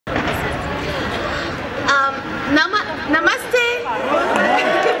Namaste.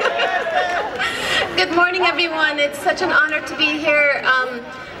 Good morning, everyone. It's such an honor to be here.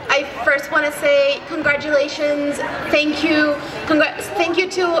 I first want to say congratulations, thank you. Thank you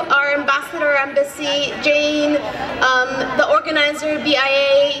to our ambassador, embassy, Jane, the organizer,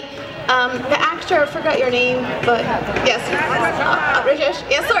 BIA, the actor, I forgot your name, but yes, Rajesh,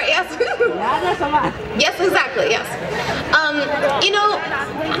 yes, sorry, yes. Yes, exactly, yes. You know,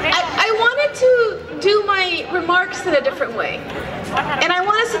 I wanted to do my remarks in a different way. And I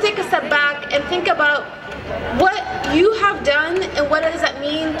want us to take a step back and think about what you have done and what does that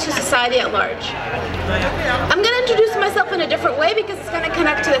mean to society at large. I'm going to introduce myself in a different way because it's going to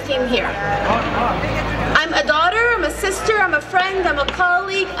connect to the theme here. I'm a daughter, I'm a sister, I'm a friend, I'm a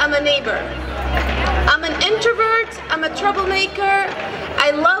colleague, I'm a neighbor. I'm an introvert, I'm a troublemaker,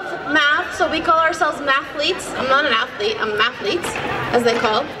 I love math, so we call ourselves mathletes. I'm not an athlete, I'm mathletes, as they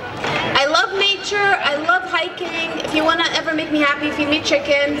call. I love nature, I love hiking. If you want to ever make me happy, feed me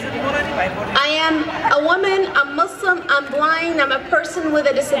chicken. I am a woman, I'm Muslim, I'm blind, I'm a person with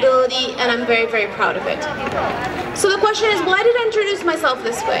a disability, and I'm very, very proud of it. So the question is, why did I introduce myself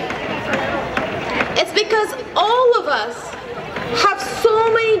this way? It's because all of us have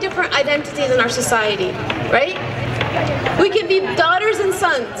so many different identities in our society, right? We can be daughters and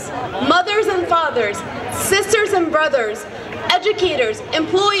sons, mothers and fathers, sisters and brothers, educators,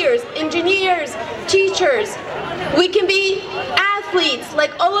 employers, engineers, teachers. We can be athletes,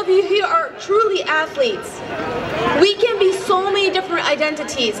 like all of you here are truly athletes. We can be so many different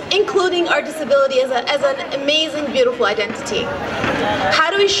identities, including our disability as an amazing, beautiful identity. How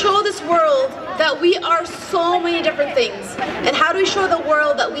do we show this world that we are so many different things? And how do we show the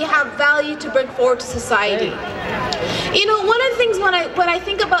world that we have value to bring forward to society? You know, one of the things when I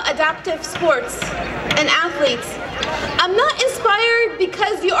think about adaptive sports and athletes, I'm not inspired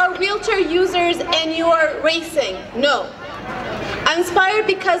because you are wheelchair users and you are racing. No. I'm inspired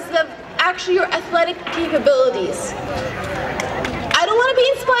because of actually your athletic capabilities. I don't want to be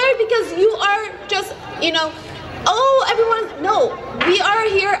inspired because you are just, you know, oh, everyone, no. We are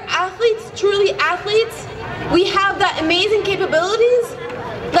here athletes, truly athletes. We have that amazing capabilities.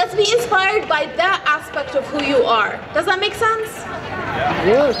 Let's be inspired by that aspect of who you are. Does that make sense?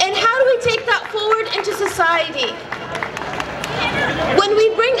 Yes. And how do we take that forward into society? When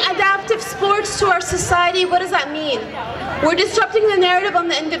we bring adaptive sports to our society, what does that mean? We're disrupting the narrative on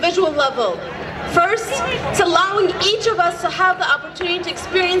the individual level. First, it's allowing each of us to have the opportunity to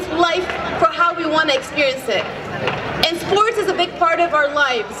experience life for how we want to experience it. And sports is a big part of our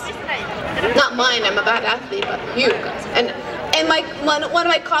lives. Not mine, I'm a bad athlete, but you guys. And one of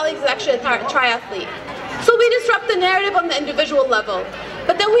my colleagues is actually a triathlete. So we disrupt the narrative on the individual level.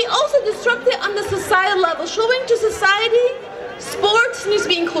 But then we also disrupt it on the societal level, showing to society sports needs to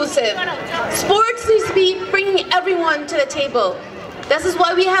be inclusive. Sports needs to be bringing everyone to the table. This is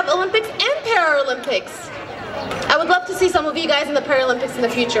why we have Olympics and Paralympics. I would love to see some of you guys in the Paralympics in the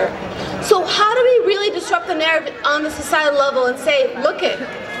future. So how do we really disrupt the narrative on the societal level and say, look it,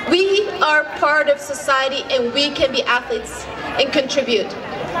 we are part of society and we can be athletes and contribute.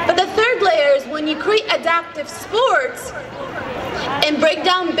 But the third layer is when you create adaptive sports and break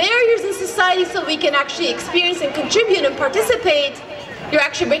down barriers in society so we can actually experience and contribute and participate, you're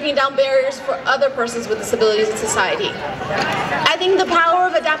actually breaking down barriers for other persons with disabilities in society. I think the power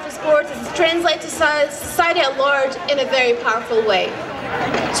of adaptive sports is to translate to society at large in a very powerful way.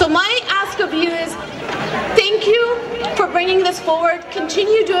 So my ask of you is, thank you for bringing this forward.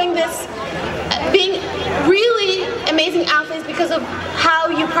 Continue doing this, being really amazing athletes because of how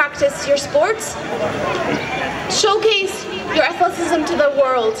you practice your sports. Showcase your athleticism to the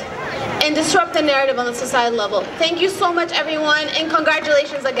world and disrupt the narrative on the societal level. Thank you so much, everyone, and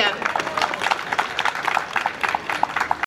congratulations again.